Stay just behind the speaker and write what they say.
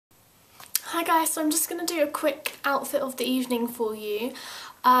Hi guys, so I'm just going to do a quick outfit of the evening for you.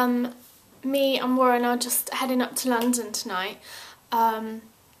 Me and Warren are just heading up to London tonight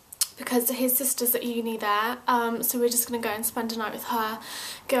because his sister's at uni there, so we're just going to go and spend a night with her,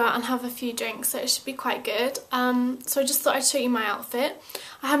 go out and have a few drinks, so it should be quite good. So I just thought I'd show you my outfit.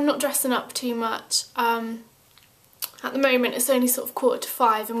 I am not dressing up too much. At the moment it's only sort of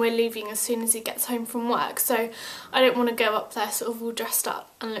 4:45 and we're leaving as soon as he gets home from work, so I don't want to go up there sort of all dressed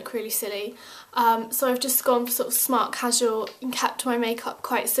up and look really silly. So I've just gone for sort of smart casual and kept my makeup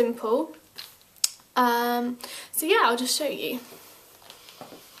quite simple. So yeah, I'll just show you.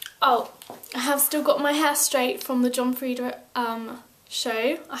 Oh, I have still got my hair straight from the John Frieda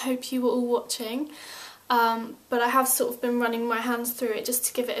show. I hope you were all watching. But I have sort of been running my hands through it just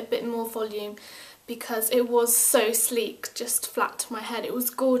to give it a bit more volume, because it was so sleek, just flat to my head. It was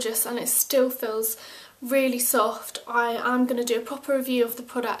gorgeous and it still feels really soft. I am going to do a proper review of the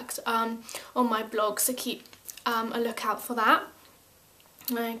product on my blog, so keep a lookout for that.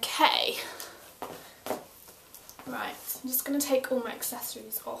 Okay, right, I'm just going to take all my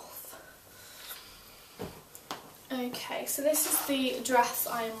accessories off. Okay, so this is the dress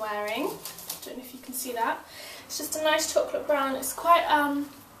I am wearing. Don't know if you can see that. It's just a nice chocolate brown. It's quite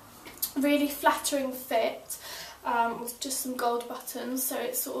really flattering fit, with just some gold buttons, so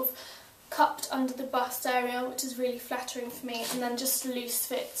it's sort of cupped under the bust area, which is really flattering for me, and then just a loose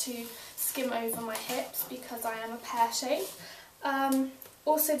fit to skim over my hips because I am a pear shape.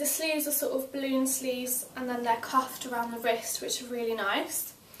 Also the sleeves are sort of balloon sleeves and then they're cuffed around the wrist, which are really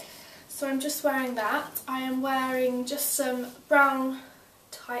nice. So I'm just wearing that. I am wearing just some brown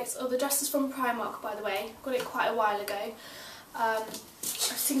tights. Oh, the dress is from Primark, by the way. Got it quite a while ago. I've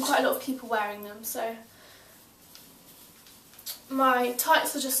seen quite a lot of people wearing them, so my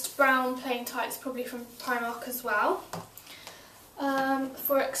tights are just brown plain tights, probably from Primark as well.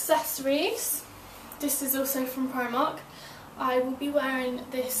 For accessories, this is also from Primark. I will be wearing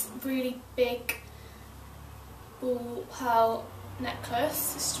this really big ball pearl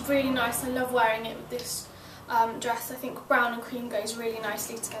necklace. It's really nice. I love wearing it with this dress. I think brown and cream goes really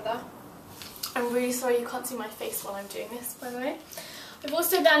nicely together. I'm really sorry you can't see my face while I'm doing this, by the way. I've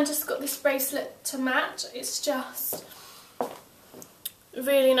also then just got this bracelet to match. It's just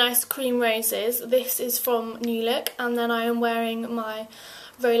really nice cream roses. This is from New Look, and then I am wearing my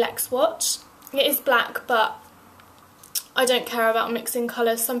Rolex watch. It is black, but I don't care about mixing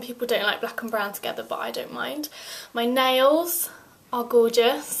colours. Some people don't like black and brown together, but I don't mind. My nails are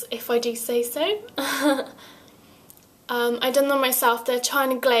gorgeous, if I do say so. I done them myself. They're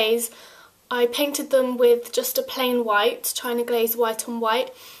China Glaze. I painted them with just a plain white, China Glaze white on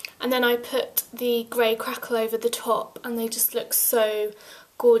white, and then I put the grey crackle over the top, and they just look so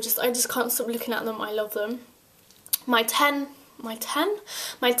gorgeous. I just can't stop looking at them. I love them. My tan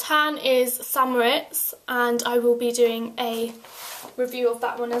is Samarit's, and I will be doing a review of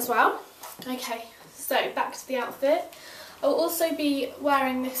that one as well. Okay, so back to the outfit. I'll also be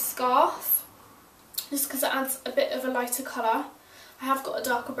wearing this scarf just because it adds a bit of a lighter colour. I have got a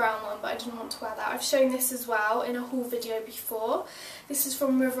darker brown one, but I didn't want to wear that. I've shown this as well in a haul video before. This is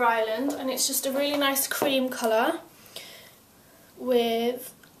from River Island, and it's just a really nice cream colour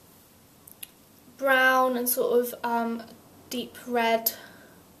with brown and sort of deep red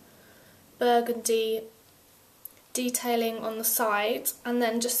burgundy detailing on the side, and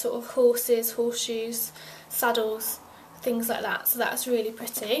then just sort of horses, horseshoes, saddles, things like that. So that's really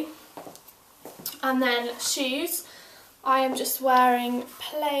pretty. And then shoes. I am just wearing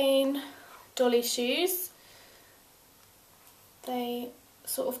plain dolly shoes. They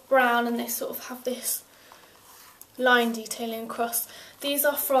sort of brown, and they sort of have this line detailing across. These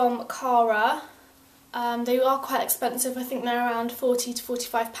are from Cara. They are quite expensive. I think they're around £40 to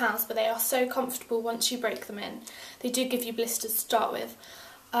 £45, but they are so comfortable once you break them in. They do give you blisters to start with.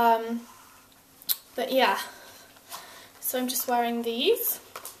 But yeah, so I'm just wearing these.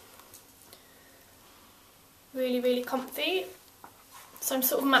 Really, really comfy. So I'm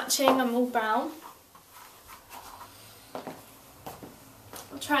sort of matching. I'm all brown.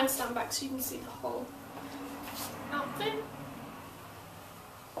 I'll try and stand back so you can see the whole outfit.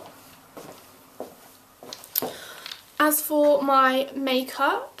 As for my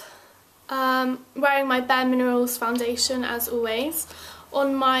makeup, wearing my Bare Minerals foundation as always.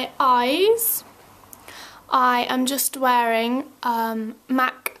 On my eyes, I am just wearing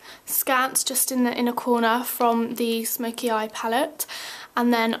MAC Scant just in the inner corner from the Smoky Eye palette,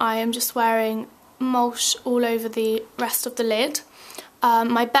 and then I am just wearing Mulch all over the rest of the lid.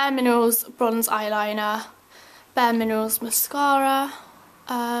 My Bare Minerals bronze eyeliner, Bare Minerals mascara,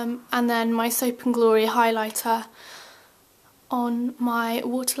 and then my Soap and Glory highlighter on my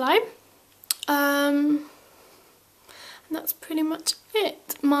waterline. And that's pretty much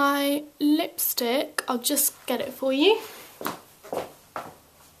it. My lipstick, I'll just get it for you.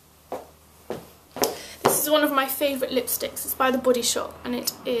 This is one of my favourite lipsticks. It's by The Body Shop and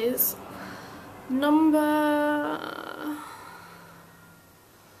it is number... I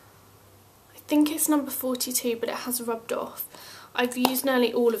think it's number 42, but it has rubbed off. I've used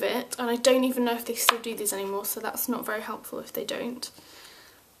nearly all of it and I don't even know if they still do these anymore, so that's not very helpful if they don't.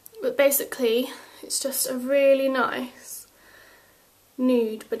 But basically it's just a really nice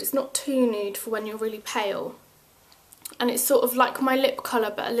nude, but it's not too nude for when you're really pale. And it's sort of like my lip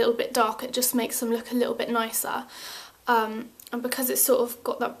colour but a little bit darker. It just makes them look a little bit nicer. And because it's sort of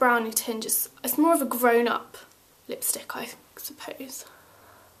got that brownie tinge, it's more of a grown-up lipstick, I suppose.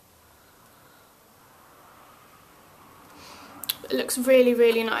 It looks really,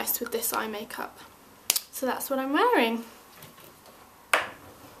 really nice with this eye makeup. So that's what I'm wearing.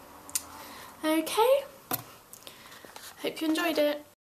 Okay. Hope you enjoyed it.